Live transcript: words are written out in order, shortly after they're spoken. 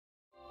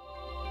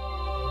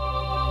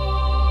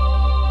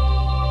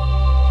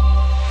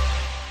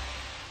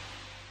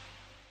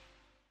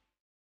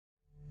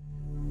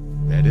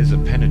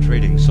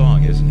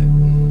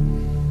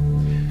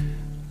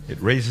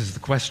raises the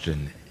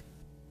question,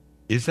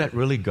 is that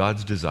really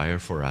God's desire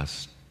for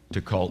us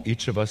to call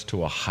each of us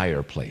to a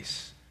higher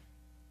place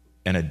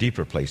and a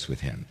deeper place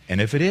with Him? And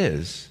if it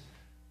is,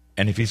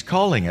 and if He's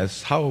calling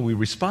us, how are we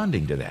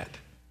responding to that?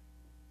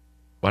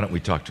 Why don't we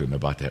talk to Him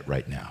about that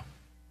right now?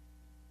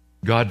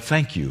 God,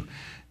 thank you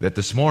that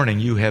this morning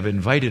you have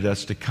invited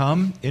us to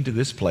come into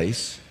this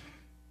place,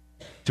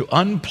 to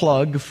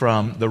unplug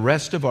from the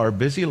rest of our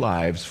busy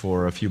lives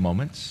for a few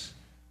moments.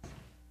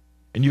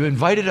 And you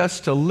invited us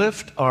to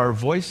lift our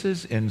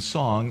voices in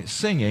song,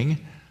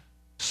 singing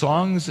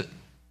songs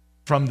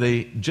from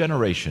the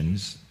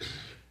generations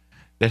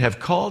that have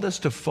called us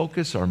to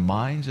focus our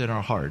minds and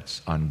our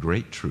hearts on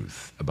great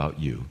truth about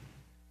you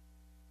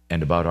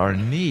and about our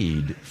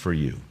need for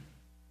you.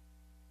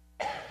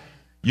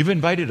 You've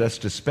invited us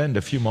to spend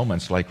a few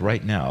moments, like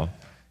right now,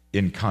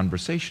 in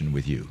conversation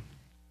with you.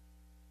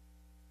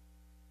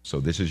 So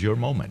this is your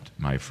moment,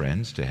 my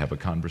friends, to have a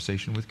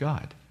conversation with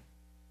God.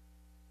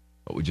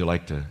 What would you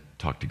like to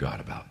talk to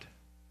God about?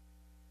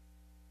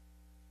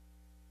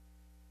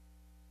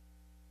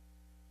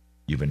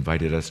 You've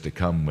invited us to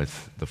come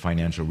with the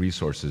financial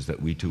resources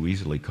that we too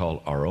easily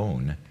call our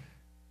own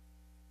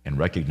and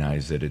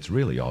recognize that it's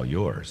really all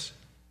yours.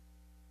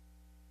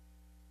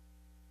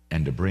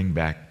 And to bring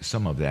back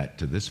some of that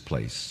to this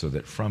place so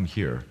that from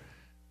here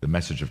the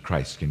message of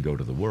Christ can go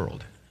to the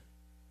world.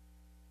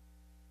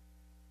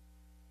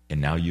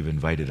 And now you've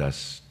invited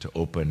us to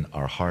open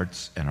our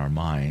hearts and our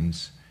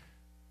minds,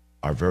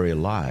 our very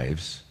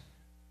lives,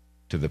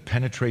 to the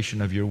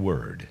penetration of your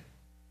word.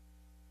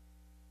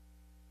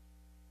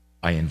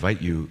 I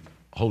invite you,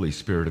 Holy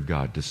Spirit of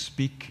God, to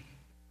speak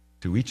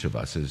to each of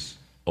us as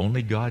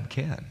only God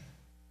can.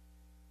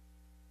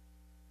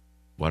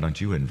 Why don't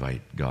you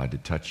invite God to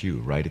touch you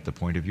right at the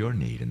point of your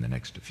need in the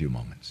next few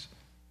moments?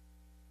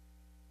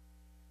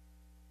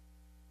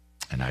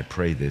 And I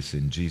pray this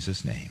in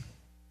Jesus' name.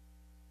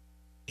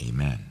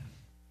 Amen.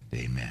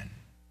 Amen.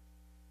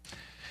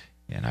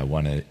 And I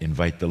want to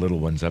invite the little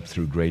ones up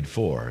through grade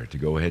 4 to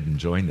go ahead and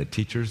join the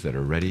teachers that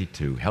are ready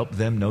to help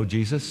them know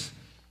Jesus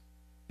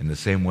in the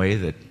same way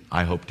that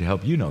I hope to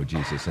help you know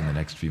Jesus in the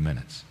next few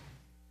minutes.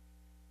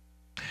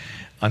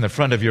 On the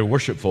front of your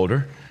worship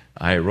folder,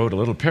 I wrote a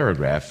little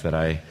paragraph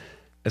that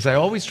as I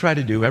always try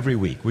to do every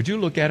week. Would you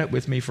look at it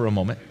with me for a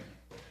moment?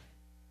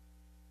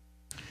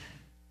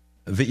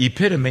 The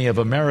epitome of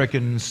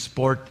American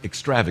sport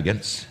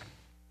extravagance,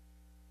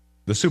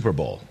 the Super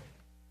Bowl,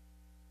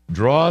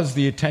 draws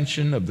the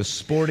attention of the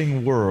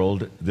sporting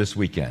world this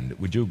weekend.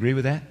 Would you agree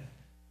with that?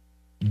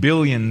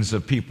 Billions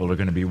of people are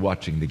going to be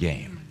watching the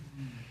game.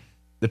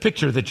 The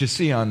picture that you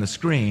see on the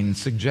screen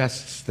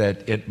suggests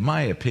that, in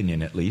my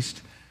opinion at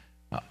least,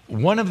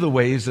 one of the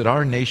ways that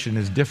our nation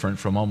is different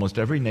from almost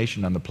every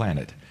nation on the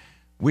planet,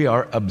 we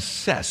are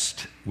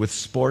obsessed with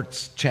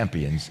sports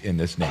champions in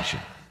this nation.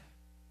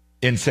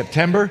 In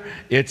September,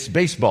 it's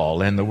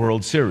baseball and the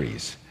World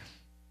Series.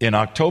 In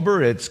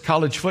October, it's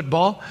college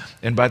football,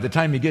 and by the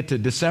time you get to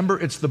December,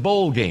 it's the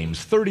bowl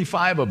games,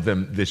 35 of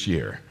them this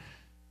year.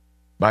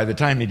 By the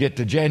time you get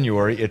to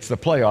January, it's the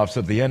playoffs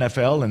of the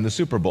NFL and the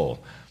Super Bowl.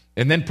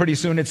 And then pretty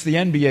soon it's the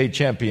NBA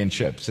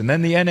championships, and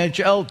then the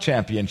NHL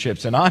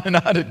championships, and on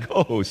it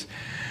goes.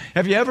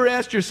 Have you ever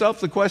asked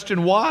yourself the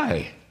question,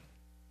 why?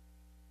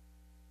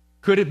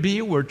 Could it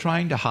be we're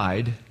trying to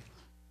hide?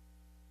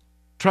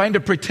 Trying to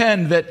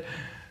pretend that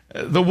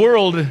the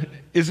world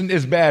isn't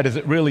as bad as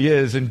it really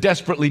is and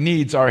desperately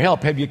needs our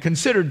help? Have you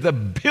considered the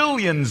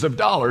billions of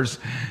dollars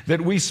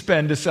that we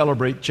spend to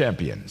celebrate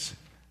champions?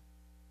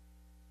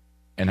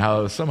 And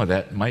how some of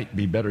that might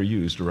be better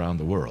used around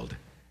the world.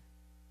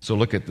 So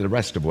look at the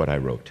rest of what I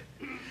wrote.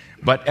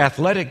 But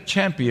athletic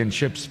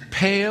championships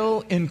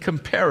pale in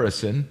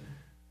comparison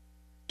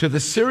to the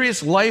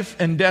serious life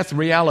and death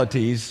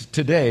realities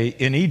today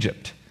in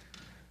Egypt,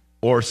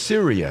 or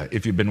Syria,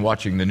 if you've been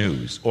watching the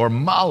news, or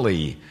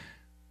Mali,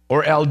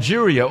 or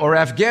Algeria, or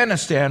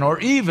Afghanistan, or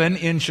even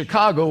in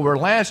Chicago, where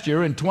last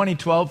year in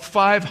 2012,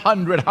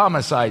 500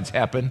 homicides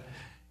happened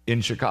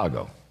in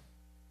Chicago.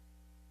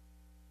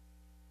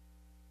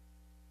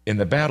 In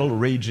the battle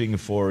raging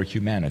for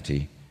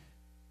humanity,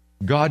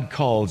 God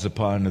calls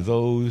upon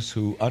those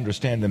who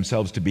understand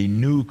themselves to be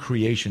new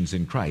creations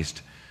in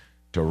Christ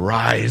to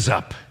rise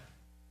up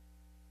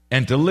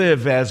and to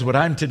live as what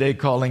I'm today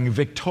calling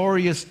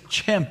victorious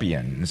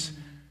champions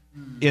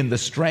in the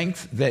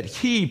strength that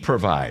He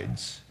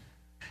provides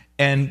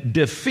and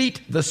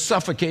defeat the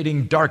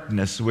suffocating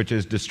darkness which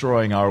is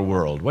destroying our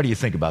world. What do you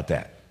think about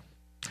that?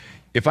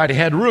 If I'd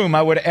had room,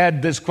 I would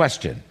add this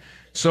question.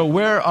 So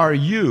where are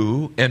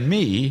you and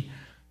me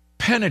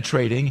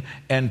penetrating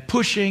and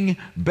pushing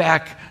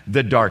back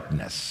the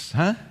darkness?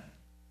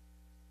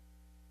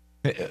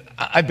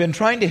 I've been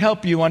trying to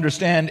help you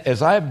understand,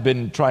 as I've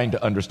been trying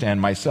to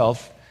understand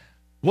myself,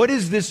 what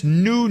is this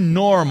new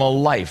normal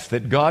life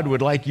that God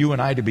would like you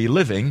and I to be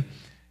living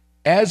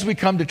as we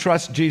come to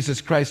trust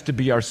Jesus Christ to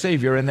be our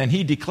Savior, and then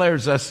He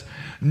declares us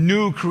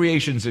new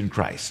creations in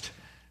Christ.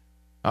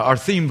 Our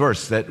theme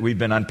verse that we've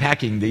been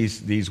unpacking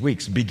these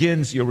weeks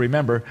begins, you'll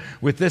remember,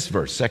 with this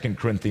verse, 2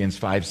 Corinthians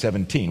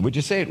 5:17. Would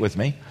you say it with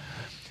me?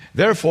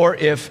 Therefore,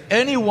 if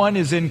anyone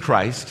is in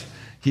Christ,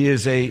 he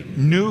is a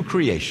new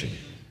creation.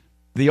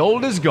 The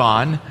old is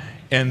gone,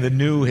 and the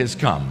new has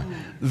come.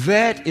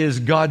 That is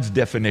God's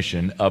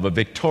definition of a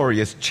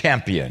victorious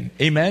champion.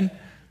 Amen?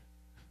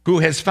 Who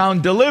has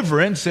found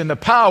deliverance in the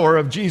power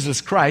of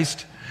Jesus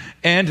Christ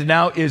and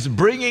now is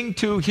bringing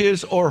to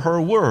his or her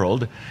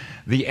world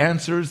the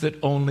answers that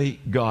only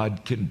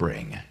God can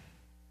bring.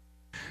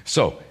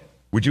 So,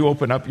 would you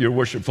open up your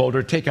worship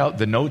folder, take out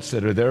the notes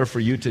that are there for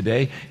you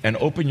today, and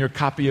open your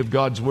copy of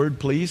God's Word,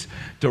 please,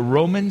 to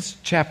Romans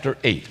chapter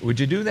 8. Would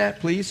you do that,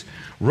 please?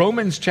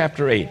 Romans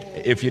chapter 8.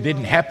 If you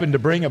didn't happen to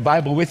bring a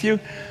Bible with you,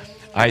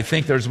 I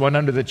think there's one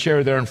under the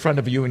chair there in front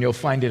of you, and you'll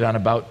find it on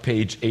about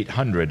page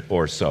 800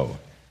 or so.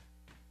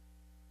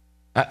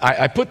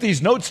 I put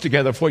these notes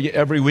together for you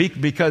every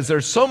week because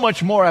there's so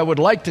much more I would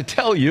like to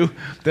tell you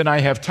than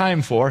I have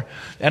time for,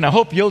 and I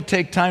hope you'll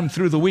take time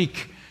through the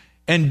week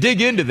and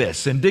dig into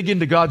this and dig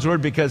into God's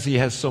Word because He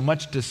has so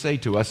much to say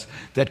to us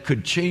that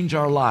could change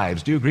our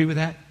lives. Do you agree with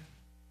that?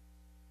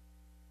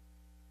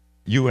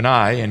 You and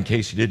I, in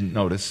case you didn't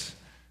notice,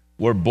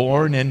 were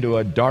born into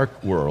a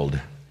dark world.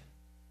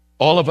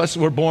 All of us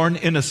were born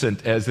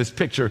innocent, as this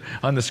picture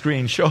on the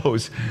screen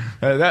shows.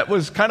 That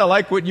was kind of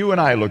like what you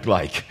and I looked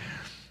like.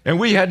 And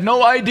we had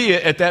no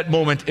idea at that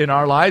moment in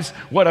our lives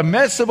what a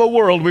mess of a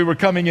world we were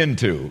coming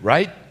into,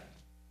 right?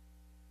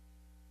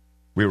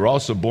 We were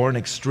also born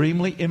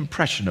extremely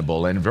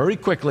impressionable, and very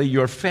quickly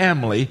your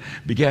family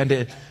began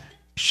to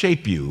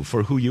shape you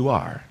for who you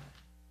are.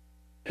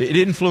 It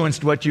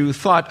influenced what you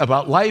thought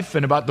about life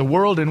and about the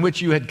world in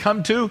which you had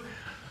come to,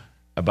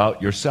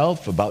 about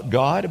yourself, about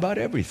God, about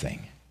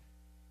everything.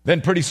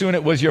 Then pretty soon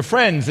it was your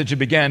friends that you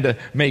began to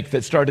make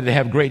that started to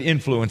have great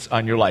influence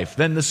on your life.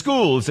 Then the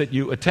schools that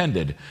you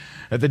attended,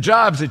 the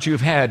jobs that you've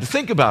had.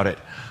 Think about it.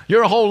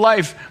 Your whole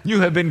life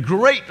you have been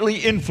greatly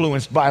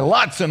influenced by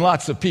lots and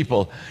lots of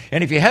people.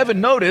 And if you haven't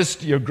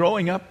noticed, you're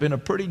growing up in a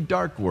pretty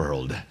dark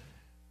world.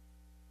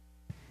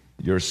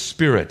 Your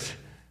spirit,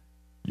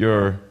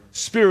 your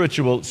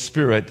spiritual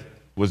spirit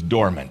was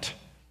dormant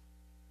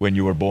when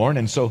you were born,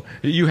 and so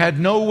you had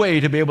no way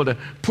to be able to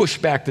push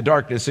back the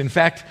darkness. In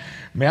fact,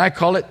 may I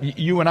call it,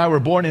 you and I were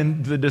born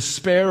in the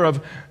despair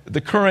of the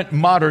current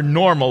modern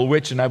normal,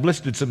 which, and I've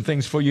listed some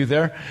things for you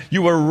there,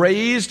 you were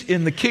raised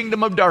in the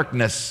kingdom of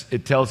darkness,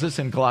 it tells us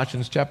in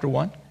Colossians chapter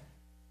 1.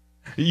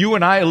 You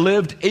and I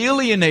lived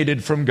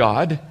alienated from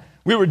God.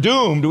 We were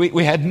doomed.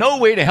 We had no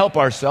way to help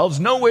ourselves,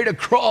 no way to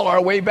crawl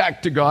our way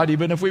back to God,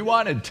 even if we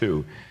wanted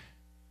to.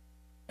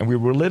 And we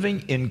were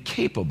living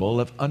incapable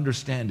of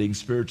understanding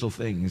spiritual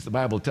things. The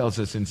Bible tells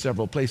us in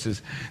several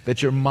places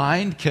that your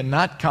mind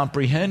cannot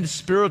comprehend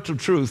spiritual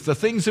truth, the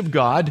things of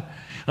God,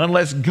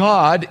 unless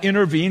God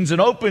intervenes and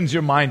opens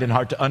your mind and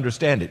heart to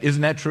understand it.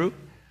 Isn't that true?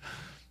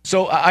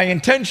 So I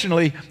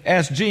intentionally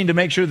asked Gene to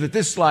make sure that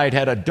this slide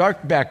had a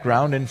dark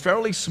background and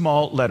fairly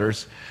small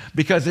letters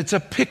because it's a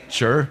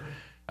picture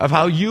of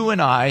how you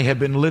and I have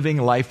been living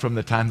life from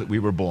the time that we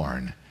were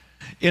born.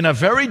 In a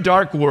very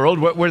dark world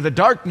where the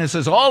darkness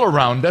is all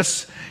around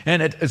us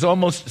and it is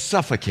almost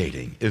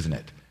suffocating, isn't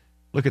it?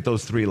 Look at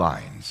those 3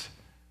 lines.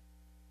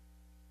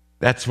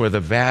 That's where the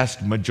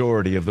vast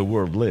majority of the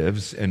world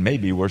lives, and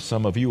maybe where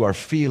some of you are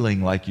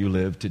feeling like you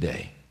live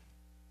today.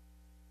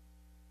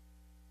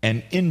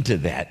 And into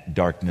that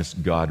darkness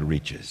God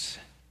reaches.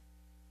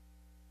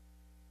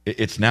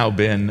 It's now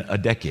been a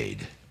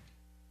decade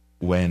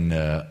when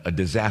a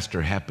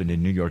disaster happened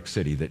in New York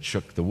City that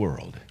shook the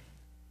world.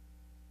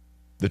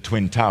 The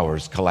Twin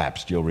Towers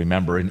collapsed, you'll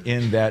remember, and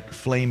in that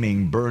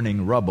flaming,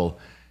 burning rubble,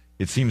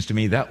 it seems to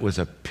me that was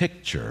a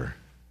picture,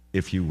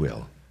 if you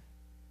will,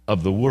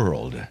 of the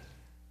world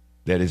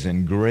that is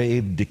in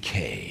grave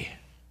decay.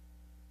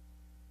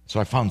 So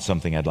I found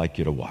something I'd like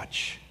you to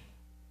watch.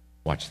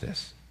 Watch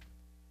this.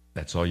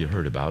 That's all you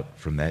heard about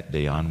from that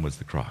day on was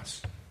the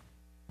cross.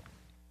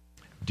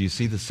 Do you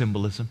see the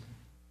symbolism?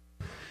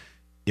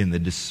 In the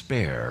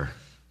despair,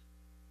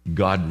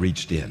 God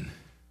reached in.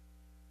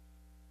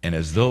 And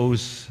as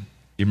those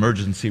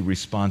emergency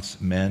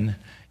response men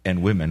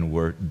and women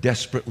were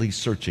desperately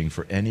searching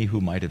for any who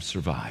might have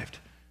survived,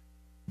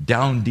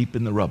 down deep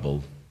in the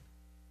rubble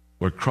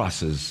were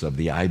crosses of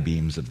the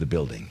I-beams of the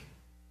building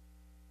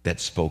that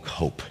spoke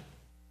hope.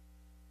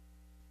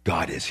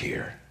 God is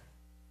here.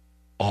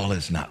 All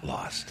is not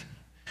lost.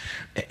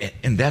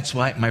 And that's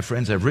why, my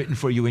friends, I've written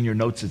for you in your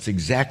notes, it's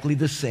exactly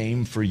the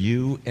same for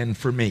you and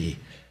for me.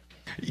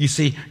 You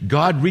see,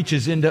 God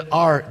reaches into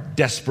our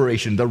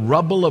desperation, the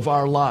rubble of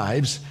our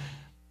lives,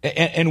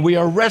 and we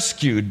are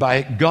rescued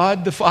by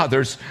God the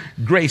Father's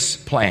grace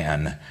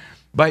plan,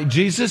 by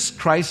Jesus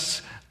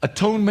Christ's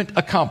atonement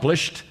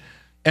accomplished,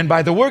 and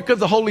by the work of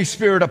the Holy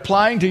Spirit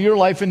applying to your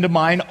life and to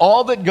mine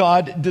all that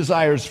God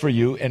desires for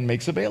you and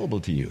makes available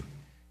to you.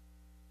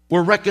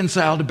 We're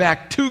reconciled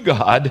back to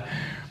God.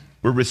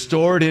 We're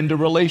restored into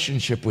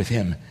relationship with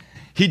Him.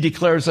 He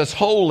declares us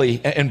holy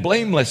and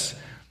blameless.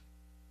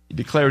 He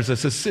declares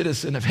us a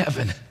citizen of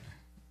heaven.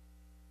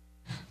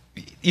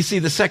 You see,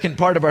 the second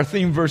part of our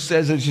theme verse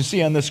says, as you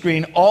see on the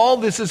screen, all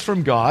this is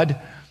from God,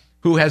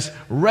 who has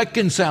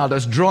reconciled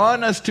us,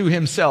 drawn us to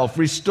himself,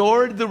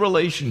 restored the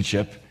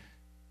relationship,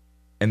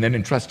 and then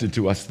entrusted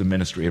to us the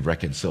ministry of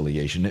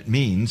reconciliation. It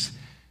means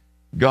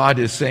God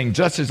is saying,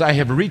 just as I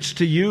have reached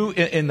to you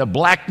in the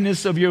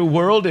blackness of your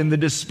world, in the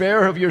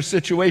despair of your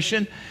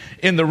situation,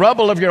 in the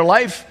rubble of your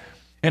life,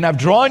 and I've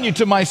drawn you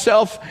to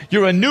myself,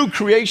 you're a new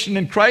creation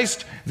in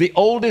Christ. The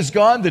old is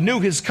gone, the new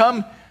has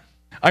come.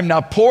 I'm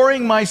now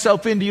pouring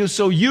myself into you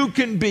so you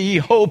can be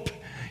hope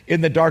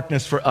in the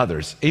darkness for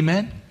others.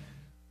 Amen?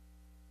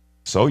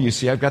 So you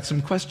see, I've got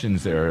some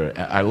questions there.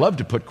 I love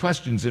to put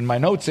questions in my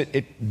notes.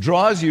 It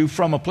draws you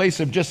from a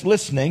place of just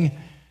listening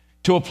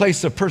to a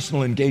place of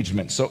personal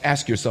engagement. So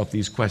ask yourself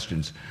these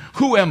questions.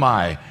 Who am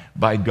I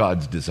by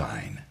God's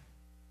design?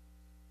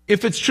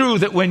 If it's true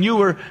that when you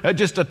were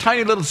just a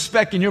tiny little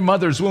speck in your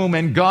mother's womb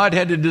and God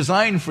had a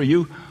design for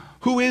you,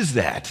 who is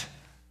that?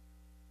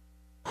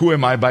 Who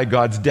am I by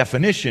God's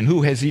definition?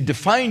 Who has he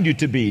defined you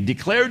to be,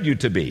 declared you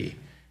to be?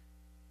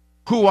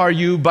 Who are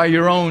you by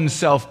your own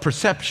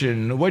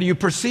self-perception? What do you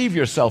perceive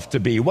yourself to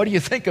be? What do you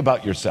think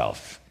about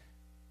yourself?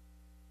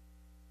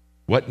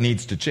 What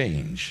needs to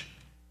change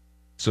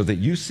so that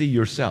you see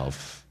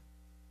yourself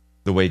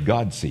the way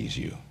God sees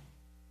you?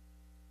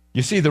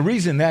 You see, the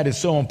reason that is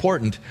so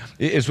important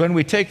is when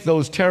we take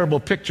those terrible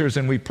pictures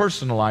and we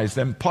personalize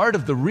them, part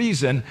of the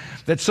reason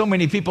that so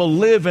many people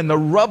live in the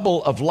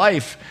rubble of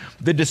life,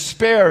 the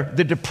despair,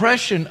 the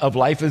depression of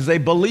life, is they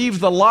believe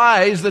the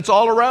lies that's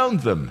all around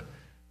them.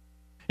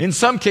 In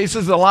some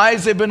cases, the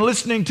lies they've been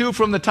listening to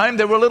from the time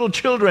they were little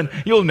children.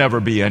 You'll never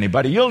be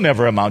anybody. You'll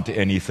never amount to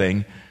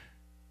anything.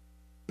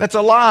 That's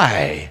a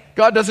lie.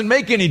 God doesn't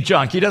make any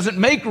junk. He doesn't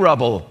make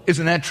rubble.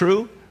 Isn't that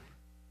true?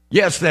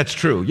 Yes, that's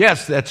true.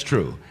 Yes, that's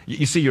true.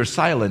 You see, your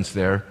silence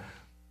there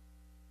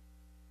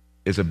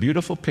is a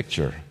beautiful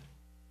picture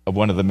of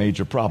one of the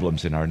major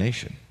problems in our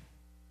nation.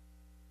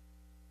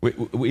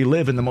 We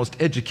live in the most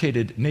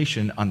educated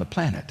nation on the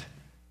planet.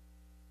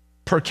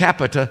 Per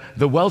capita,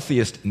 the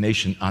wealthiest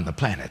nation on the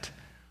planet.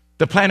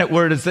 The planet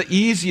where it is the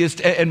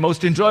easiest and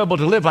most enjoyable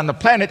to live on the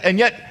planet, and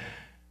yet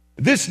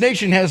this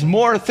nation has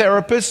more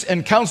therapists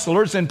and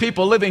counselors and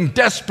people living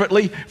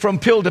desperately from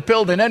pill to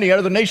pill than any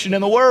other nation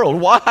in the world.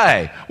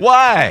 Why?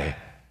 Why?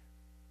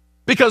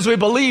 Because we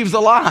believe the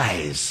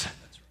lies.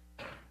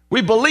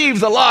 We believe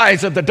the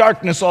lies of the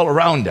darkness all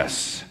around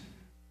us.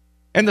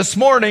 And this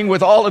morning,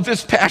 with all of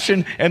this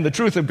passion and the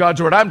truth of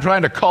God's word, I'm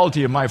trying to call to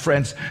you, my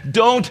friends,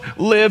 don't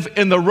live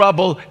in the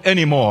rubble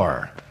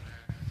anymore.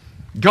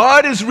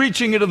 God is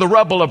reaching into the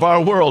rubble of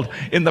our world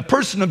in the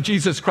person of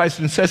Jesus Christ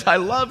and says, I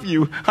love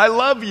you. I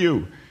love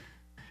you.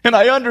 And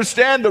I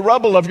understand the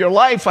rubble of your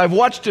life. I've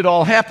watched it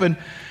all happen,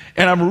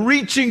 and I'm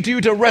reaching to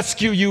you to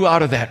rescue you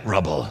out of that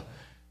rubble.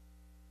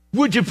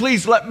 Would you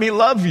please let me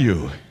love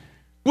you?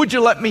 Would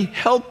you let me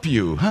help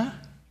you, huh?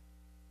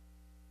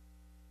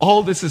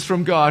 All this is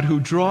from God, who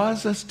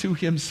draws us to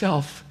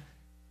himself,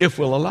 if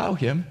we'll allow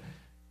him,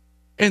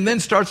 and then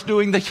starts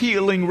doing the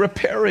healing,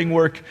 repairing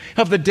work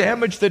of the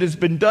damage that has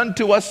been done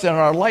to us in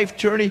our life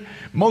journey,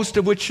 most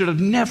of which should have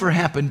never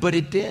happened, but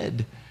it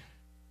did.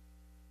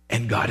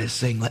 And God is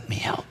saying, let me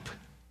help.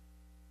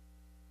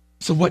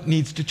 So what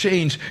needs to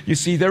change? You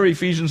see there,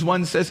 Ephesians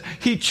 1 says,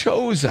 he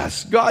chose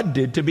us, God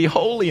did, to be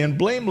holy and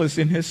blameless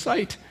in his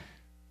sight,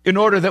 in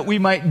order that we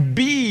might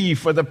be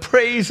for the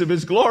praise of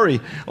his glory,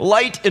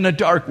 light in a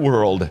dark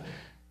world.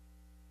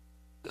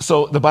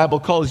 So the Bible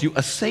calls you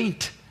a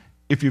saint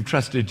if you've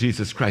trusted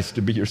Jesus Christ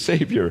to be your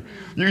Savior.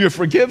 You're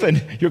forgiven.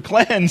 You're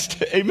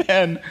cleansed.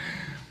 Amen.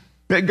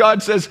 That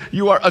God says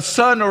you are a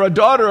son or a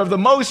daughter of the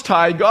Most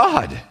High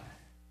God.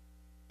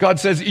 God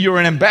says you're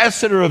an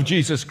ambassador of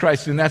Jesus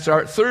Christ, and that's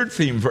our third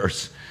theme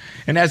verse.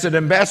 And as an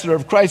ambassador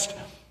of Christ,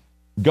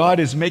 God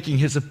is making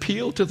his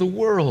appeal to the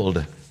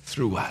world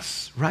through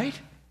us, right?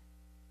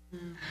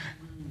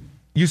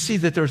 You see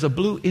that there's a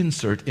blue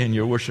insert in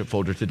your worship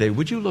folder today.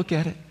 Would you look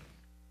at it?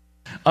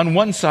 On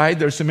one side,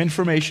 there's some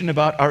information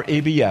about our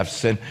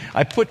ABFs, and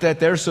I put that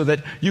there so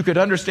that you could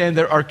understand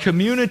there are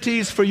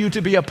communities for you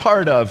to be a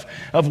part of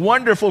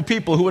wonderful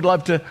people who would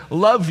love to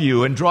love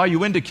you and draw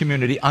you into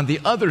community. On the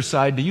other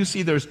side, do you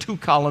see there's two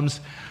columns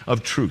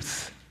of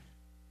truth?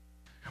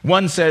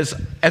 One says,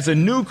 as a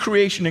new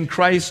creation in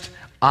Christ,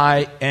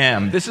 I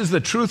am. This is the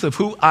truth of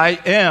who I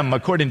am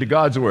according to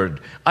God's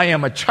word. I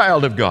am a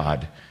child of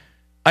God.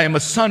 I am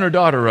a son or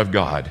daughter of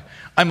God.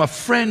 I'm a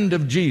friend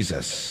of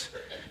Jesus.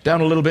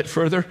 Down a little bit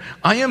further,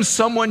 I am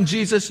someone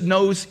Jesus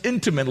knows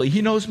intimately.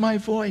 He knows my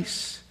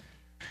voice.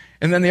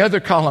 And then the other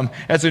column,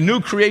 as a new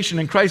creation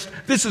in Christ,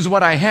 this is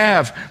what I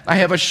have. I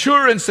have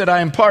assurance that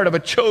I am part of a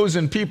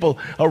chosen people,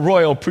 a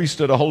royal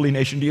priesthood, a holy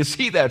nation. Do you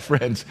see that,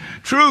 friends?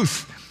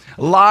 Truth,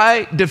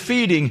 lie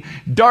defeating,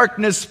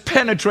 darkness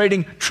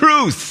penetrating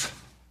truth.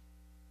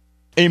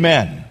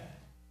 Amen.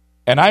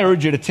 And I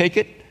urge you to take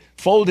it,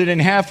 fold it in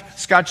half,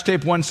 scotch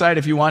tape one side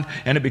if you want,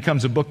 and it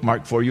becomes a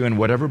bookmark for you in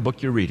whatever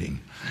book you're reading.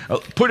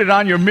 Put it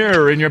on your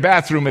mirror in your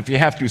bathroom if you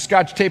have to.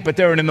 Scotch tape it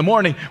there, and in the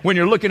morning when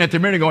you're looking at the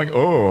mirror going,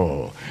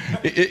 oh.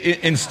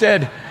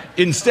 Instead,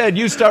 Instead,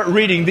 you start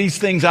reading these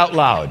things out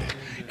loud.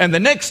 And the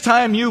next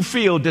time you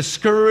feel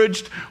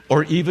discouraged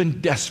or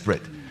even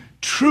desperate,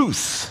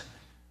 truth,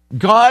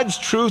 God's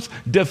truth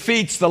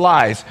defeats the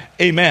lies.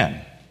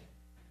 Amen.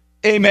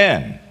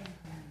 Amen.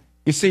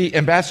 You see,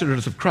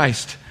 ambassadors of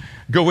Christ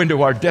go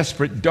into our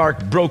desperate,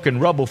 dark, broken,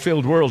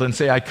 rubble-filled world and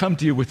say, I come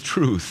to you with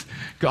truth,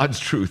 God's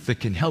truth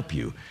that can help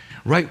you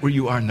right where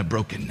you are in the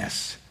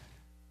brokenness.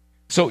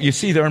 So you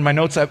see there in my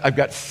notes, I've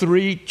got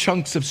 3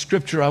 chunks of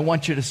scripture I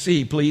want you to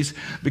see, please,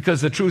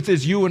 because the truth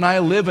is you and I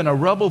live in a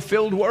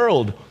rubble-filled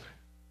world.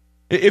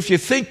 If you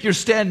think you're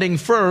standing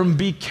firm,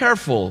 be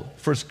careful,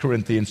 1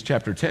 Corinthians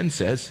chapter 10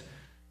 says.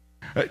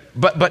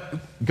 But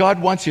God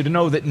wants you to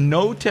know that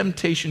no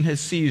temptation has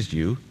seized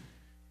you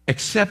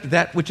except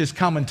that which is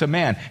common to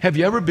man. Have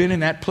you ever been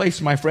in that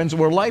place, my friends,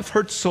 where life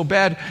hurts so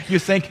bad you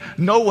think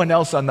no one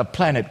else on the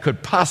planet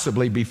could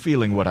possibly be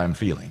feeling what I'm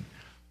feeling?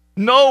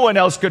 No one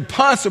else could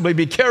possibly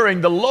be carrying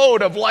the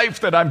load of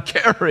life that I'm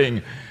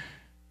carrying.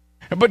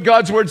 But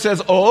God's word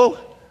says,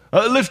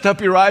 lift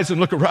up your eyes and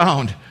look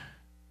around.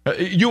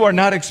 You are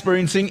not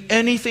experiencing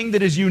anything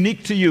that is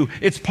unique to you.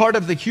 It's part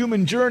of the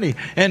human journey.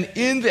 And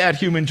in that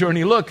human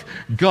journey, look,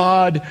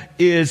 God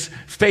is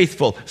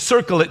faithful.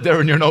 Circle it there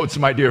in your notes,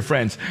 my dear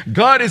friends.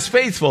 God is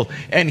faithful,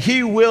 and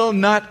He will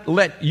not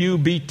let you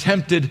be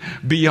tempted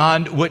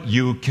beyond what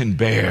you can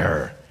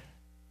bear.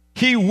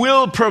 He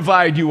will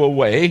provide you a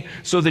way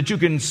so that you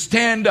can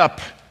stand up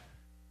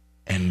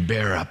and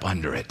bear up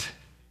under it.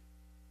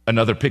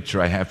 Another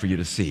picture I have for you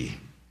to see.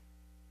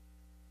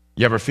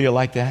 You ever feel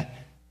like that?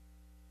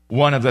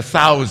 One of the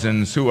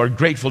thousands who are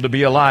grateful to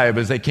be alive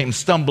as they came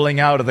stumbling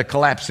out of the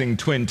collapsing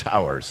Twin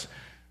Towers.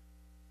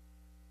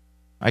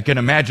 I can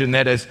imagine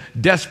that as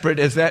desperate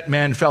as that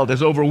man felt,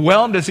 as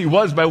overwhelmed as he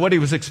was by what he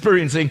was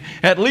experiencing,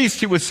 at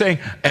least he was saying,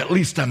 at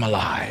least I'm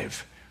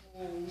alive.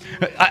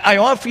 I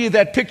offer you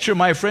that picture,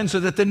 my friend, so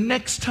that the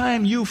next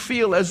time you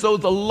feel as though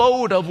the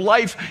load of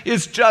life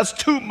is just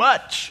too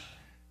much,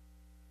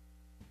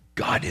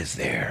 God is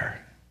there.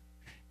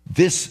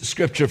 This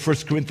scripture, 1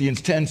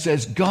 Corinthians 10,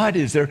 says God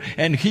is there,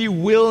 and He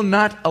will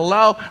not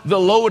allow the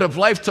load of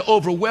life to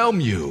overwhelm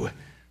you.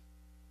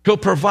 He'll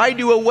provide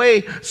you a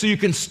way so you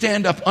can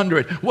stand up under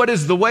it. What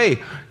is the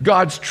way?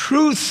 God's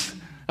truth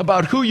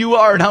about who you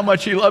are and how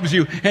much He loves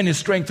you and His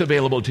strength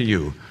available to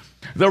you.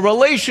 The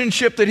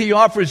relationship that He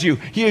offers you.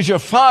 He is your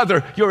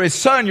Father, you're His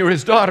Son, you're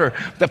His daughter.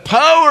 The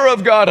power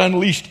of God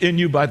unleashed in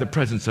you by the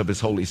presence of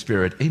His Holy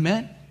Spirit.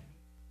 Amen?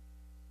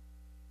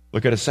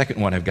 Look at a second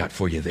one I've got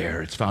for you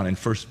there. It's found in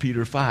 1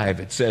 Peter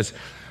 5. It says,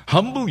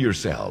 humble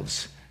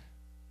yourselves.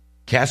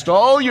 Cast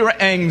all your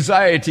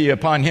anxiety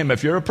upon Him.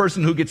 If you're a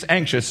person who gets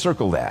anxious,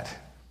 circle that.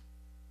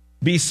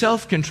 Be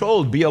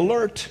self-controlled. Be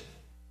alert.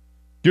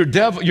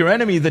 Your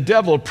enemy, the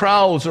devil,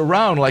 prowls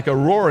around like a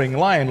roaring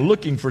lion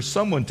looking for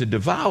someone to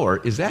devour.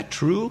 Is that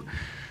true?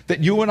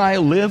 That you and I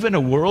live in a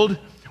world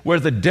where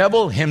the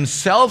devil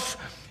himself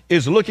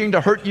is looking to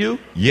hurt you?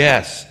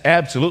 Yes,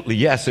 absolutely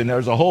yes. And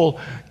there's a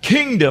whole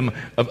kingdom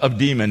of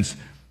demons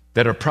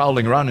that are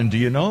prowling around. And do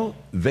you know?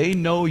 They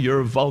know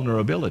your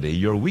vulnerability,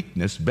 your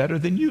weakness better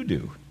than you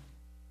do.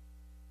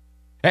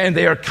 And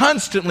they are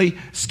constantly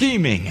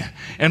scheming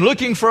and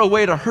looking for a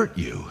way to hurt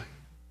you.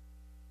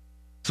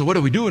 So what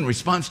do we do in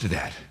response to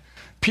that?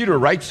 Peter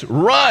writes,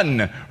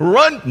 run.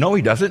 No,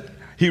 he doesn't.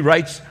 He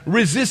writes,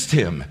 resist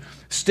him.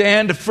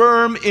 Stand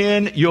firm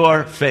in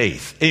your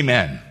faith.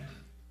 Amen.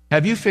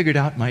 Have you figured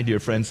out, my dear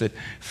friends, that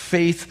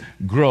faith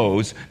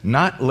grows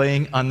not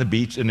laying on the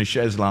beach in a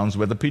chaise lounge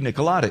with a pina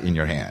colada in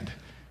your hand?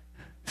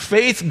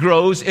 Faith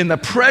grows in the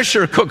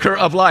pressure cooker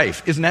of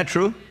life. Isn't that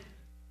true?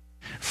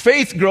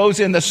 Faith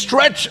grows in the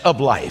stretch of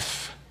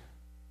life,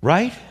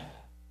 right?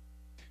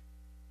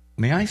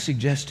 May I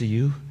suggest to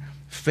you,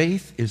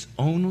 faith is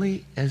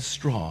only as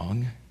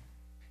strong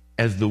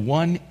as the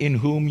one in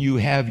whom you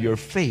have your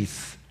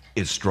faith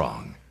is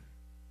strong.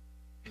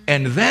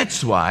 And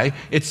that's why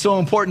it's so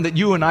important that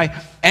you and I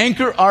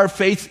anchor our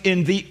faith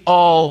in the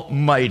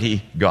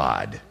Almighty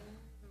God.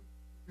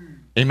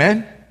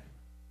 Amen?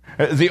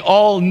 The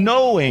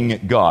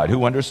all-knowing God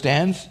who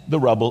understands the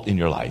rubble in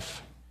your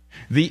life.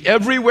 The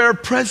everywhere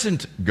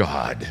present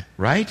God,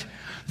 right?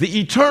 The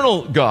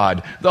eternal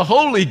God, the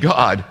holy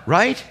God,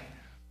 right?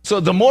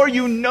 So the more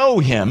you know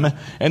Him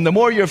and the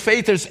more your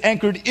faith is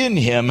anchored in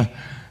Him,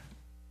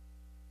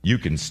 you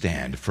can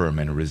stand firm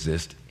and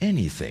resist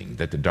anything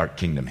that the dark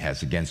kingdom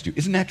has against you.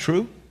 Isn't that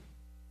true?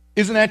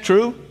 Isn't that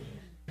true?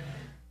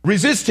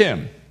 Resist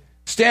him.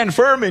 Stand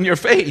firm in your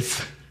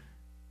faith.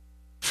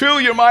 Fill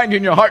your mind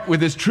and your heart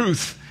with His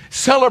truth.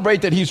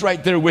 Celebrate that He's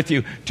right there with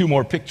you. 2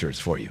 more pictures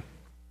for you.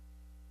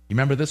 You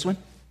remember this one?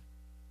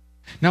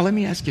 Now let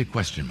me ask you a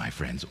question, my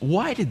friends.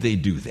 Why did they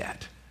do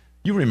that?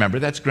 You remember,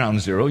 that's ground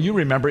zero. You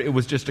remember it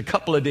was just a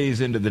couple of days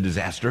into the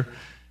disaster.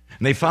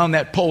 And they found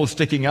that pole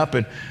sticking up,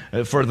 and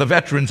for the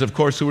veterans, of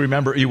course, who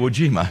remember Iwo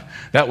Jima,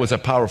 that was a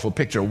powerful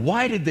picture.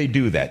 Why did they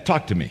do that?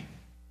 Talk to me.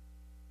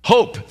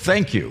 Hope,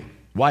 thank you.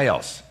 Why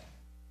else?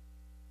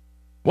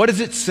 What does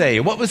it say?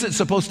 What was it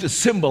supposed to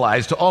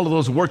symbolize to all of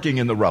those working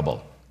in the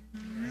rubble?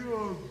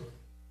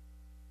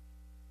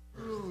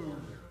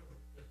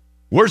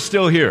 We're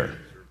still here.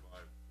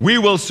 We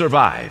will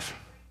survive.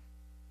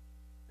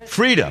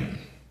 Freedom.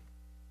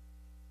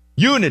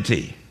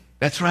 Unity.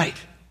 That's right.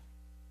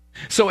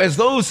 So as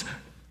those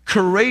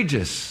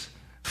courageous,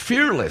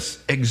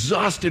 fearless,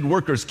 exhausted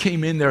workers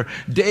came in there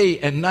day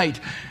and night,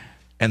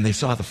 and they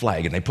saw the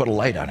flag, and they put a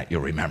light on it,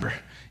 you'll remember.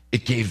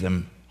 It gave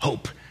them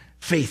hope,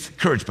 faith,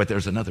 courage. But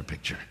there's another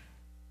picture.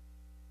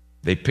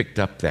 They picked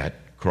up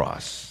that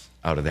cross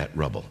out of that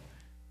rubble,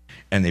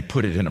 and they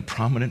put it in a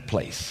prominent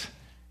place.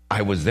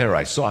 I was there.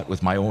 I saw it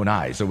with my own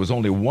eyes. There was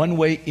only one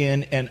way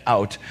in and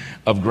out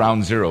of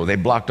Ground Zero. They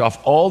blocked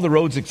off all the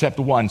roads except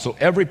one. So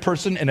every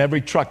person and every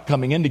truck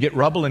coming in to get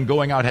rubble and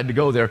going out had to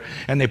go there.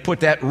 And they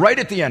put that right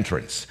at the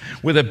entrance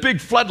with a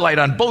big floodlight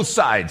on both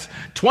sides.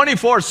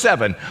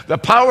 24/7. The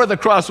power of the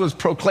cross was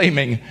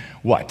proclaiming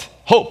what?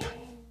 Hope.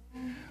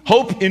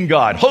 Hope in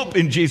God. Hope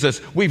in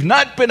Jesus. We've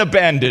not been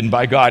abandoned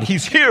by God.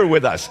 He's here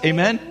with us.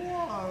 Amen?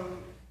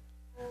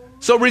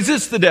 So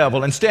resist the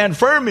devil and stand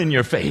firm in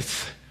your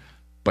faith.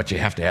 But you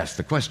have to ask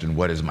the question,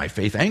 what is my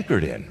faith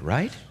anchored in,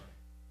 right?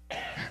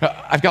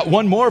 I've got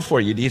one more for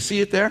you. Do you see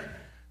it there?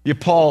 The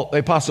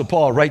Apostle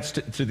Paul writes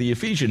to the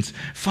Ephesians,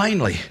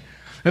 finally,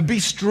 be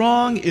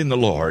strong in the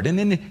Lord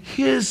and in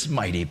his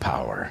mighty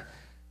power.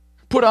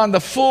 Put on the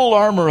full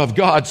armor of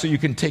God so you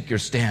can take your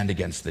stand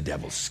against the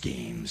devil's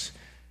schemes.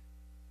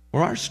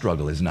 For our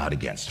struggle is not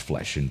against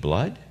flesh and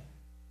blood,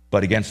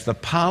 but against the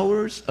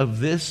powers of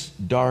this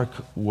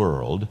dark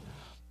world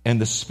and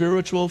the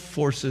spiritual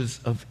forces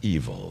of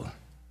evil.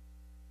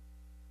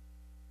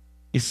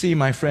 You see,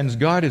 my friends,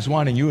 God is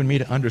wanting you and me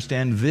to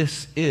understand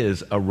this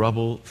is a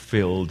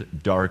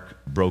rubble-filled,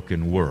 dark,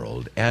 broken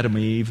world. Adam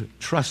and Eve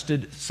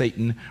trusted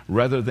Satan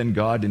rather than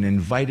God and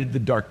invited the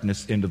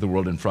darkness into the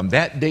world. And from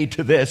that day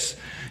to this,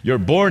 you're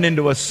born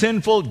into a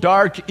sinful,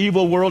 dark,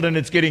 evil world, and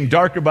it's getting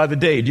darker by the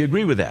day. Do you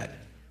agree with that?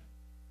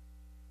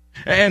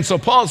 And so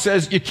Paul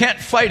says you can't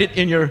fight it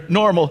in your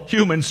normal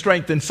human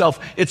strength and self.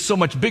 It's so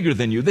much bigger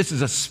than you. This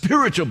is a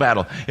spiritual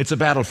battle. It's a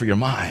battle for your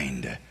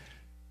mind.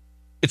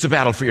 It's a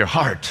battle for your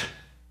heart.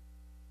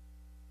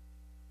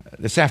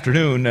 This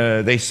afternoon,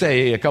 they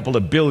say a couple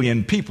of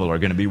billion people are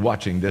going to be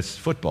watching this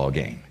football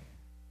game.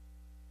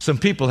 Some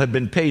people have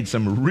been paid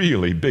some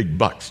really big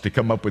bucks to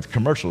come up with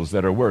commercials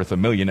that are worth $1.5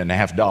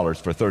 million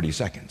for 30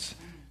 seconds.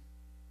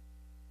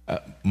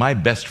 My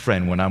best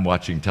friend when I'm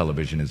watching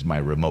television is my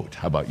remote.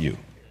 How about you?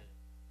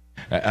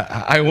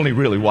 I only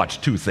really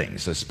watch two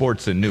things,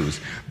 sports and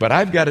news. But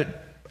I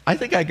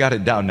think I got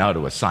it down now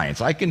to a science.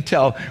 I can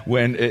tell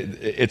when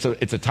it's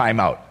a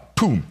timeout.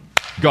 Boom,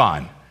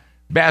 gone.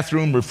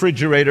 Bathroom,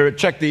 refrigerator,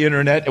 check the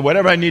internet,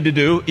 whatever I need to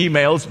do,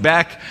 emails,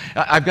 back.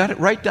 I've got it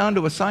right down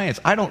to a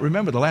science. I don't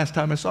remember the last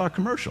time I saw a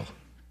commercial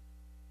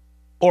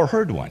or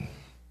heard one.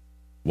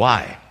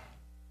 Why?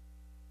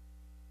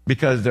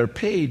 Because they're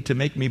paid to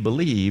make me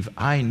believe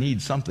I need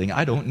something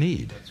I don't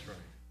need. That's right.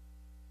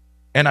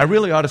 And I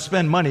really ought to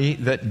spend money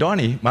that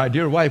Donnie, my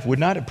dear wife, would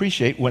not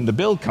appreciate when the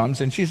bill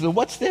comes and she says,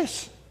 what's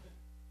this?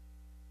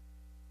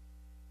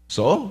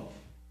 So,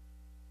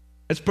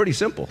 it's pretty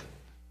simple.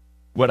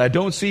 What I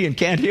don't see and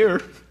can't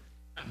hear.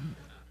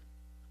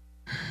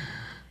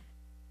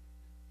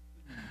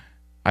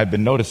 I've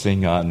been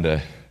noticing on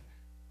the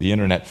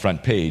internet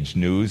front page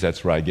news,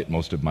 that's where I get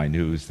most of my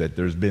news, that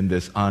there's been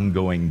this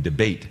ongoing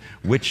debate.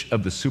 Which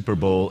of the Super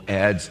Bowl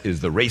ads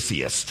is the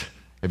raciest?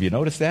 Have you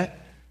noticed that?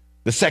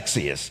 The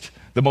sexiest,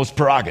 the most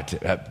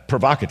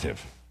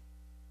provocative.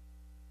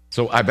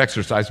 So I've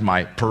exercised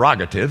my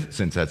prerogative,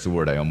 since that's the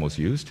word I almost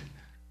used.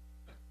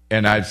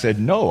 And I've said,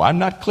 no, I'm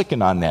not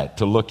clicking on that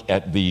to look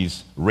at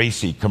these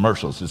racy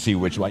commercials to see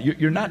which one.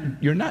 You're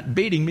not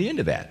baiting me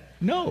into that.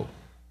 No.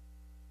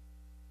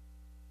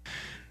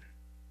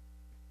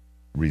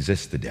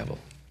 Resist the devil.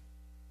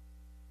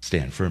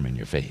 Stand firm in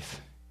your faith.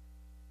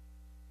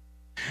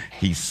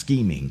 He's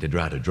scheming to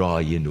try to draw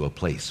you into a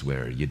place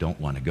where you don't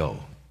want to go,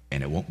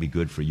 and it won't be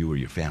good for you or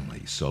your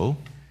family. So,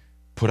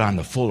 put on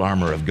the full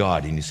armor of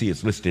God, and you see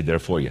it's listed there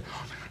for you.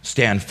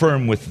 Stand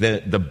firm with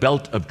the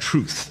belt of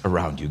truth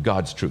around you,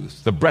 God's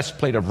truth. The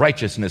breastplate of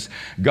righteousness,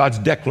 God's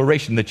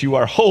declaration that you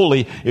are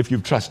holy if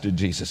you've trusted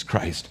Jesus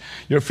Christ.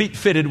 Your feet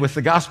fitted with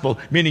the gospel,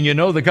 meaning you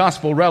know the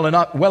gospel well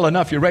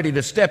enough, you're ready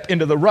to step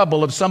into the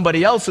rubble of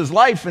somebody else's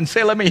life and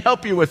say, let me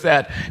help you with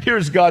that.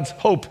 Here's God's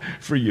hope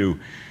for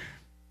you.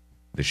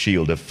 The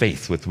shield of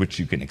faith with which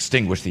you can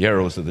extinguish the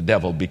arrows of the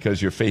devil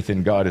because your faith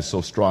in God is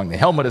so strong. The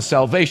helmet of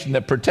salvation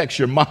that protects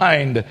your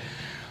mind,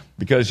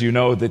 because you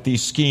know that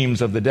these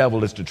schemes of the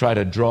devil is to try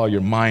to draw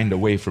your mind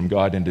away from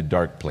God into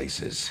dark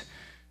places.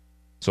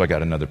 So I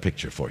got another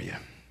picture for you.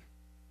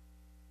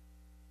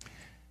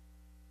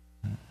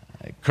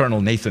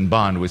 Colonel Nathan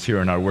Bond was here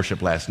in our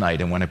worship last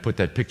night, and when I put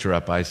that picture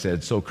up, I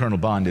said, so Colonel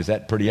Bond, is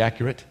that pretty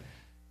accurate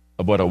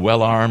of what a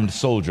well-armed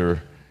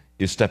soldier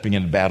is stepping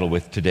into battle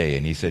with today?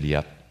 And he said,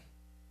 yep.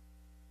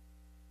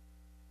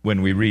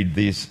 When we read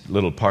this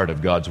little part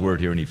of God's Word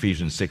here in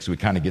Ephesians 6, we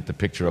kind of get the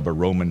picture of a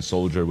Roman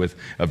soldier with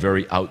a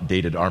very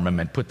outdated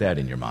armament. Put that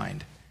in your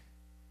mind.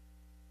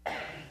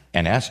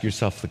 And ask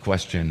yourself the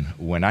question,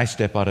 when I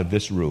step out of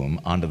this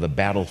room onto the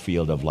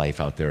battlefield of life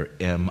out there,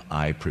 am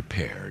I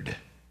prepared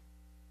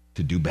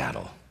to do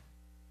battle?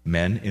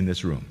 Men in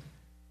this room,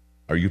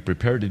 are you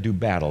prepared to do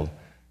battle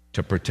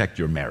to protect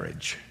your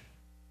marriage?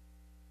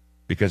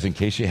 Because in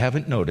case you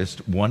haven't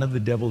noticed, one of the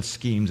devil's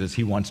schemes is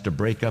he wants to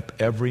break up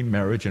every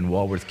marriage in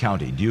Walworth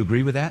County. Do you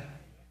agree with that?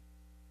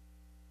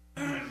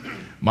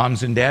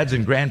 Moms and dads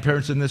and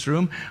grandparents in this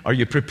room, are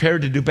you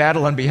prepared to do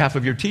battle on behalf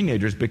of your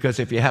teenagers? Because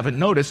if you haven't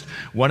noticed,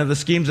 one of the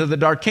schemes of the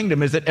dark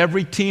kingdom is that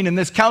every teen in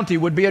this county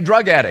would be a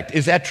drug addict.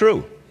 Is that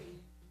true?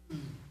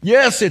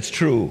 Yes, it's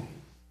true.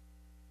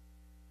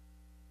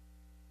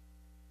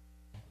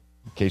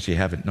 In case you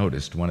haven't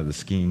noticed, one of the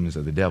schemes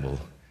of the devil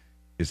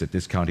is that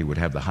this county would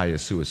have the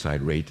highest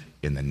suicide rate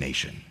in the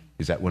nation.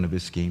 Is that one of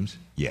his schemes?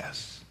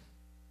 Yes.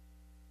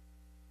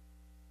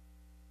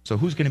 So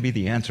who's going to be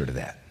the answer to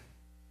that?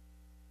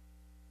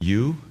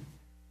 You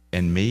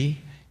and me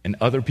and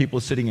other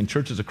people sitting in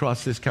churches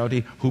across this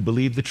county who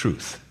believe the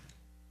truth.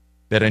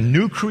 That a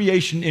new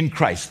creation in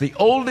Christ. The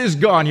old is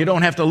gone. You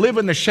don't have to live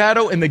in the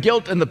shadow and the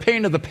guilt and the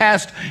pain of the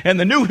past. And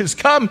the new has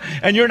come,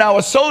 and you're now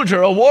a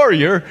soldier, a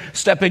warrior,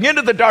 stepping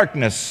into the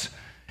darkness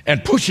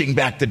and pushing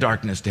back the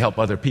darkness to help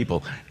other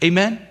people.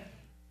 Amen?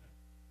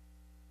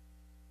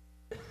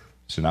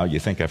 So now you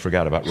think I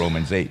forgot about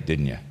Romans 8,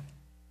 didn't you?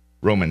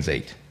 Romans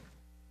 8,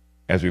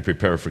 as we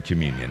prepare for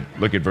communion.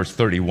 Look at verse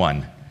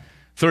 31.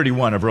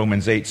 31 of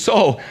Romans 8.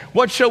 So,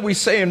 what shall we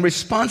say in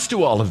response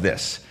to all of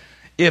this?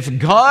 If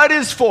God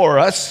is for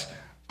us,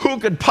 who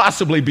could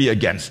possibly be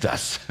against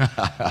us?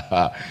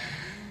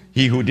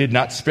 He who did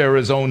not spare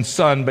his own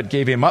son, but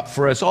gave him up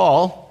for us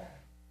all,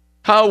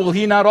 how will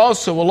he not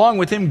also, along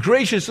with him,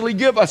 graciously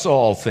give us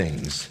all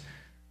things?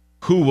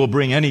 Who will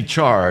bring any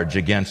charge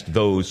against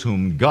those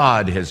whom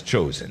God has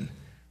chosen?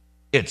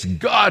 It's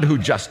God who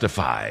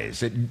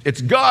justifies.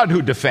 It's God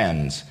who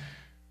defends.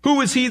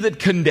 Who is he that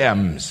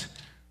condemns?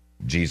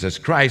 Jesus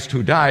Christ,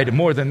 who died,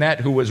 more than that,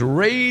 who was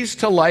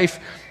raised to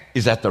life,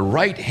 is at the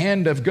right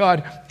hand of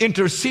God,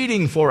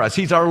 interceding for us.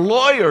 He's our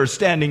lawyer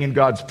standing in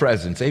God's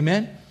presence.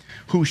 Amen?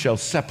 Who shall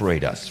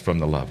separate us from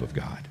the love of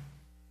God?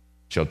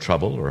 Shall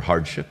trouble or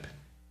hardship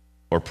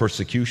or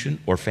persecution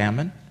or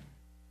famine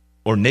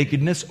or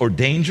nakedness or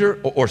danger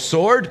or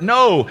sword?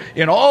 No,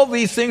 in all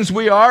these things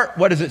we are,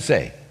 what does it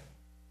say?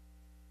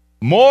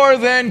 More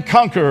than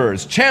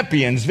conquerors,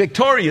 champions,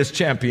 victorious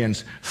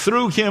champions,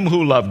 through him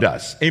who loved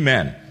us.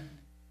 Amen.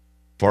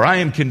 For I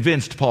am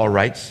convinced, Paul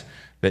writes,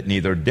 that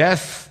neither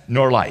death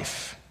nor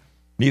life,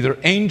 neither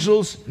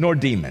angels nor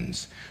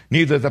demons,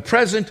 neither the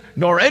present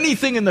nor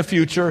anything in the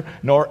future,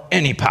 nor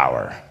any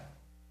power,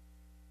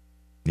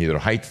 neither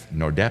height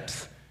nor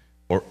depth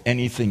or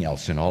anything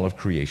else in all of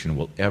creation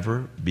will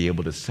ever be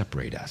able to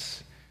separate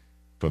us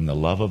from the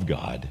love of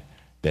God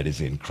that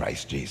is in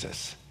Christ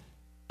Jesus.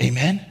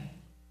 Amen?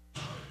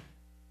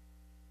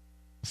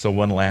 So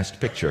one last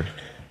picture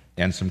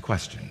and some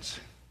questions.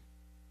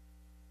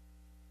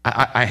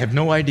 I have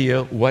no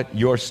idea what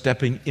you're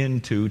stepping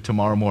into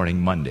tomorrow morning,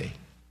 Monday,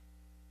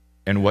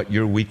 and what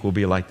your week will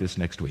be like this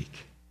next week,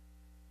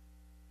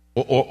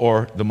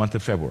 or the month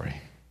of February.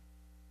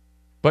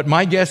 But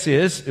my guess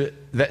is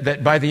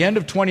that by the end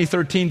of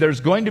 2013,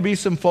 there's going to be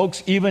some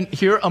folks, even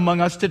here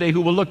among us today,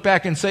 who will look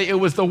back and say, it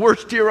was the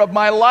worst year of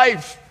my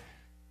life.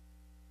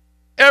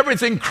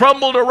 Everything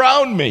crumbled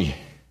around me.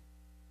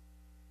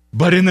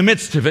 But in the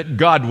midst of it,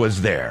 God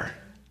was there.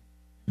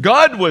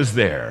 God was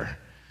there.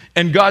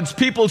 And God's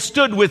people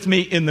stood with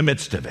me in the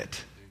midst of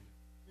it.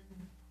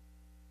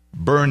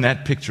 Burn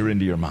that picture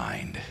into your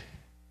mind.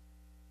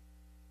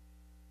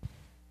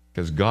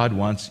 Because God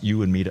wants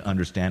you and me to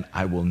understand,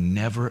 I will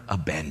never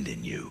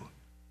abandon you.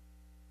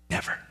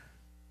 Never.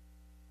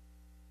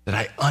 That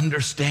I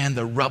understand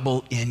the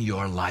rubble in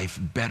your life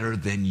better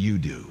than you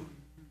do.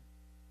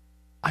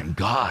 I'm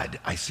God.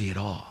 I see it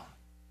all.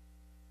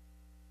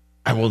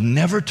 I will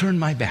never turn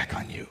my back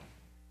on you.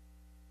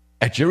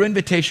 At your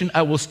invitation,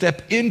 I will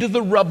step into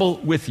the rubble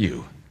with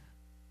you.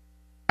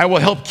 I will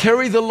help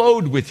carry the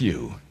load with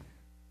you.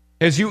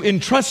 As you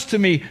entrust to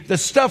me the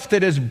stuff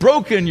that has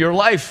broken your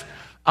life,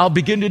 I'll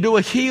begin to do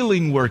a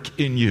healing work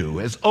in you,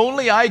 as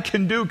only I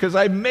can do because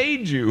I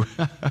made you.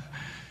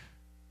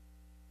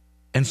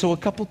 And so a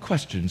couple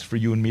questions for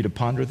you and me to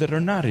ponder that are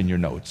not in your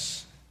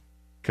notes,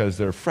 because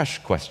they're fresh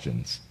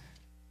questions.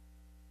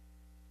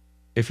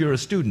 If you're a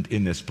student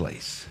in this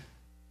place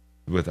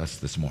with us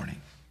this morning,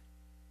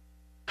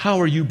 how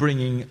are you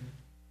bringing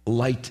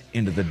light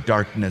into the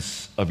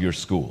darkness of your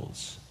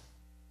schools?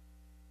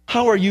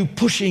 How are you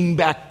pushing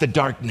back the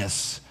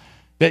darkness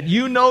that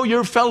you know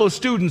your fellow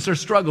students are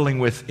struggling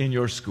with in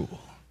your school?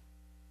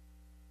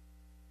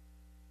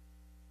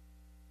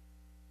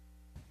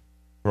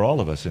 For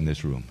all of us in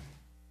this room,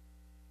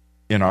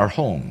 in our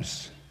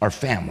homes, our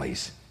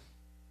families,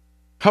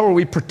 how are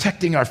we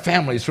protecting our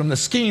families from the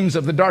schemes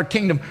of the dark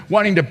kingdom,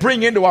 wanting to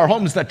bring into our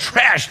homes the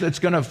trash that's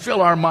going to fill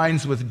our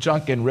minds with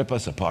junk and rip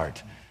us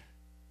apart?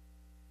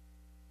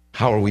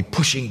 How are we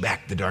pushing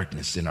back the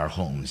darkness in our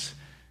homes,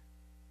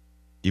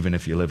 even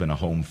if you live in a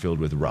home filled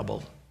with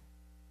rubble?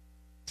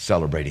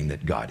 celebrating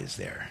that God is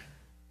there?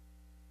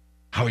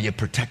 How are you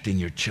protecting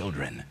your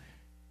children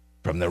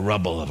from the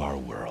rubble of our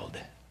world?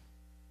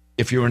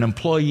 If you're an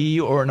employee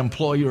or an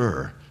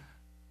employer,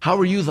 how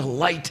are you the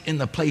light in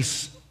the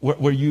place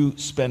where you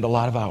spend a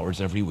lot of hours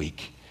every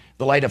week?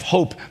 The light of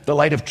hope, the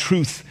light of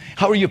truth.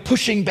 How are you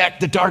pushing back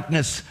the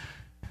darkness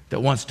that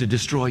wants to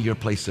destroy your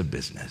place of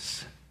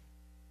business?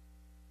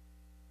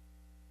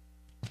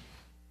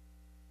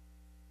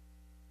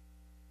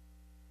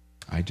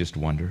 I just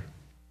wonder,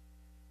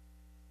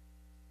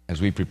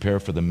 as we prepare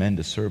for the men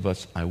to serve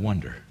us, I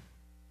wonder,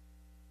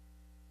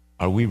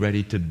 are we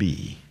ready to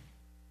be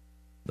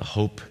the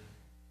hope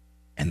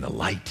and the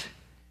light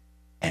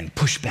and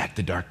push back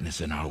the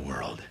darkness in our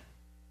world?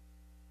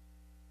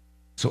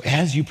 So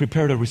as you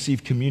prepare to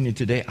receive communion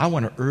today, I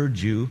want to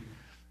urge you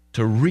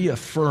to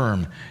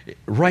reaffirm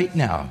right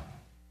now.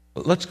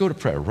 Let's go to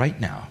prayer right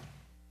now.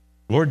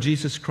 Lord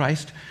Jesus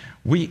Christ,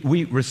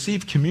 we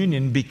receive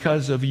communion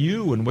because of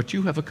you and what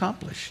you have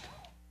accomplished.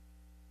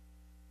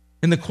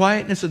 In the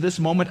quietness of this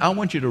moment, I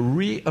want you to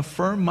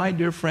reaffirm, my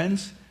dear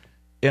friends,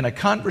 in a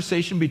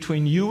conversation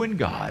between you and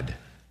God,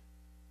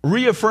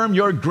 reaffirm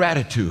your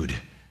gratitude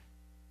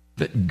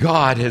that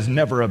God has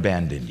never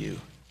abandoned you,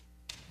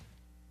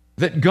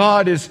 that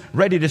God is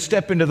ready to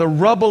step into the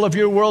rubble of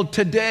your world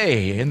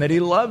today, and that He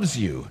loves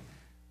you,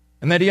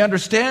 and that He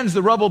understands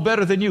the rubble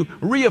better than you.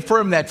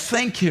 Reaffirm that.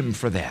 Thank Him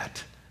for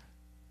that.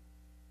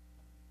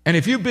 And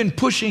if you've been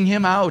pushing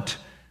Him out,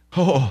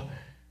 I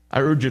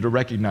urge you to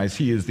recognize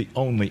He is the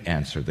only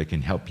answer that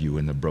can help you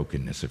in the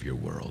brokenness of your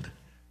world.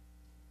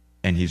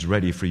 And He's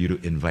ready for you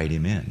to invite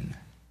Him in,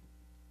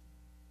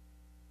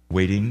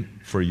 waiting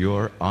for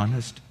your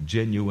honest,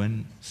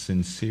 genuine,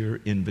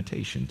 sincere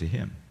invitation to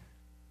Him.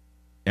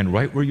 And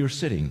right where you're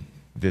sitting,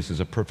 this is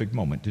a perfect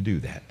moment to do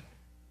that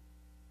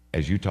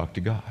as you talk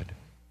to God.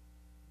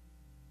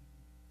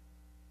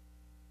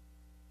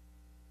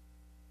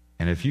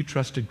 And if you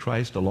trusted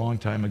Christ a long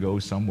time ago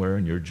somewhere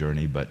in your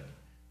journey, but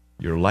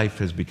your life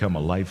has become a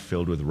life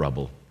filled with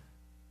rubble,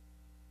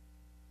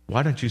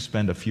 why don't you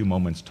spend a few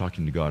moments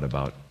talking to God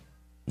about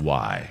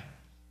why?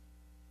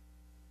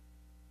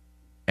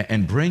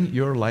 And bring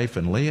your life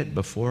and lay it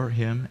before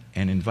Him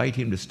and invite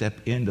Him to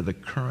step into the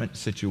current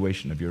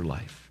situation of your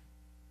life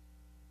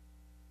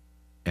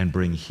and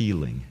bring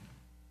healing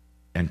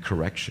and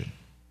correction.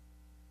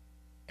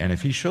 And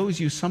if He shows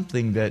you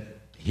something that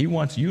He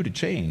wants you to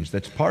change,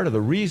 that's part of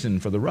the reason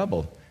for the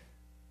rubble,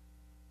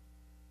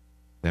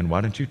 then why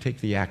don't you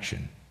take the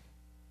action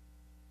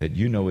that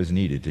you know is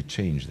needed to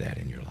change that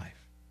in your life?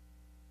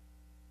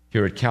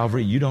 Here at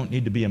Calvary, you don't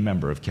need to be a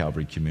member of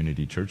Calvary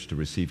Community Church to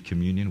receive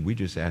communion. We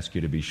just ask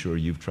you to be sure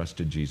you've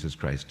trusted Jesus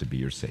Christ to be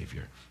your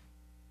Savior.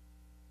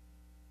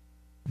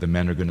 The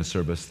men are going to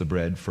serve us the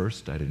bread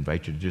first. I'd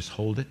invite you to just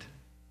hold it,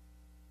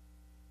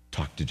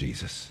 talk to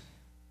Jesus,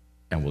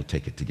 and we'll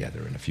take it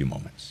together in a few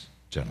moments.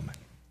 Gentlemen.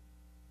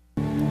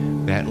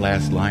 That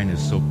last line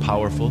is so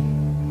powerful.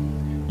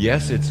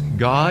 Yes, it's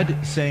God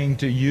saying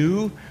to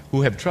you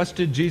who have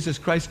trusted Jesus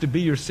Christ to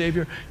be your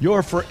Savior,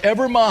 you're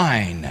forever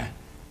mine.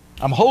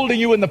 I'm holding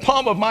you in the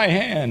palm of my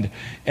hand.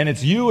 And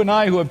it's you and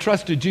I who have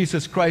trusted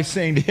Jesus Christ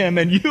saying to Him,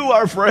 and you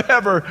are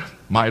forever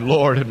my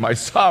Lord and my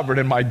sovereign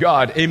and my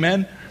God.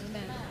 Amen?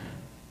 Amen.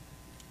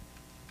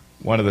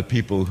 One of the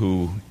people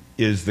who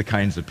is the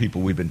kinds of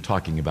people we've been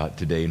talking about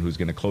today and who's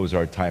going to close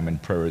our time in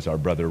prayer is our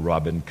brother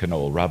Robin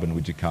Knoll. Robin,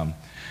 would you come?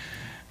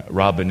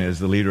 Robin is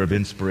the leader of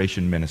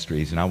Inspiration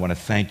Ministries, and I want to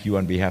thank you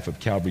on behalf of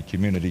Calvary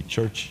Community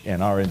Church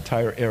and our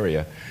entire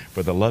area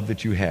for the love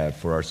that you have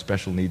for our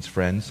special needs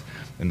friends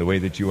and the way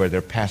that you are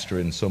their pastor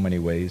in so many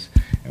ways.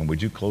 And would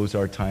you close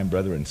our time,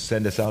 brother, and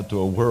send us out to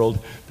a world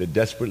that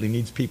desperately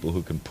needs people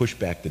who can push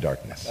back the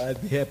darkness?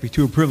 I'd be happy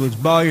to. A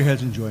privilege. Bow your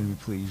heads and join me,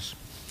 please.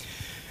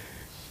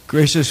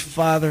 Gracious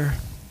Father,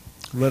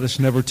 let us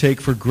never take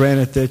for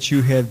granted that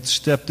you had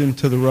stepped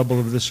into the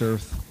rubble of this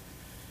earth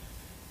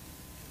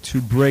to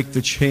break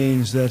the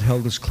chains that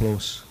held us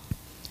close.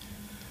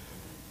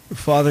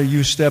 Father,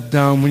 you stepped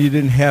down when you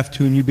didn't have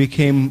to, and you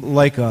became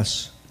like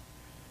us,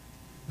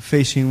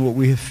 facing what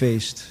we have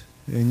faced.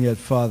 And yet,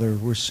 Father,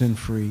 we're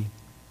sin-free.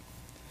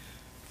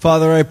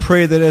 Father, I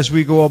pray that as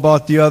we go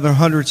about the other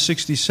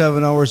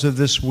 167 hours of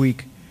this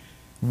week,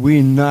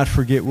 we not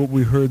forget what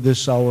we heard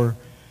this hour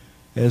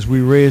as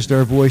we raised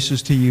our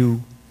voices to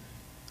you.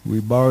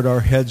 We bowed our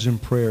heads in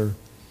prayer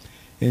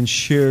and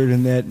shared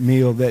in that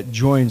meal that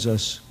joins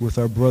us with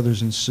our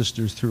brothers and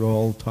sisters through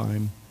all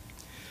time.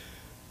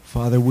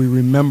 Father, we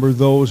remember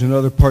those in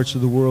other parts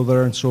of the world that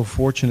aren't so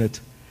fortunate,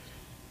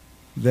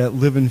 that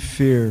live in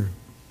fear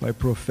by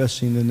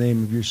professing the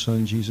name of your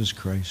Son, Jesus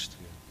Christ.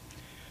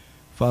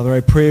 Father,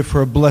 I pray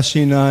for a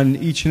blessing on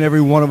each and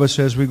every one of us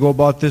as we go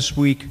about this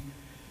week,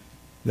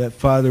 that,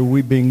 Father,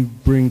 we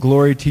bring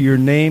glory to your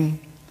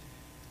name,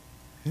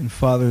 and,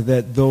 Father,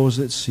 that those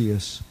that see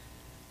us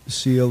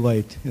see a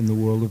light in the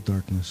world of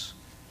darkness.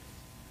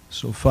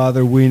 So,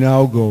 Father, we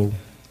now go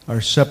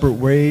our separate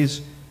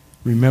ways,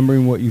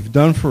 remembering what you've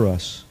done for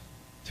us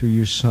through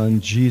your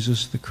Son,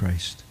 Jesus the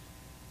Christ.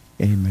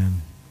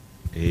 Amen.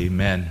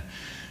 Amen.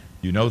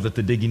 You know that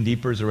the Digging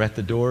Deepers are at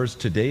the doors.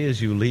 Today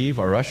as you leave,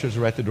 our ushers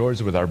are at the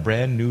doors with our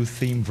brand new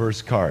theme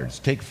verse cards.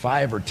 Take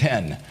 5 or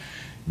 10,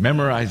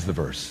 memorize the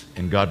verse,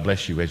 and God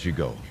bless you as you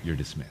go. You're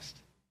dismissed.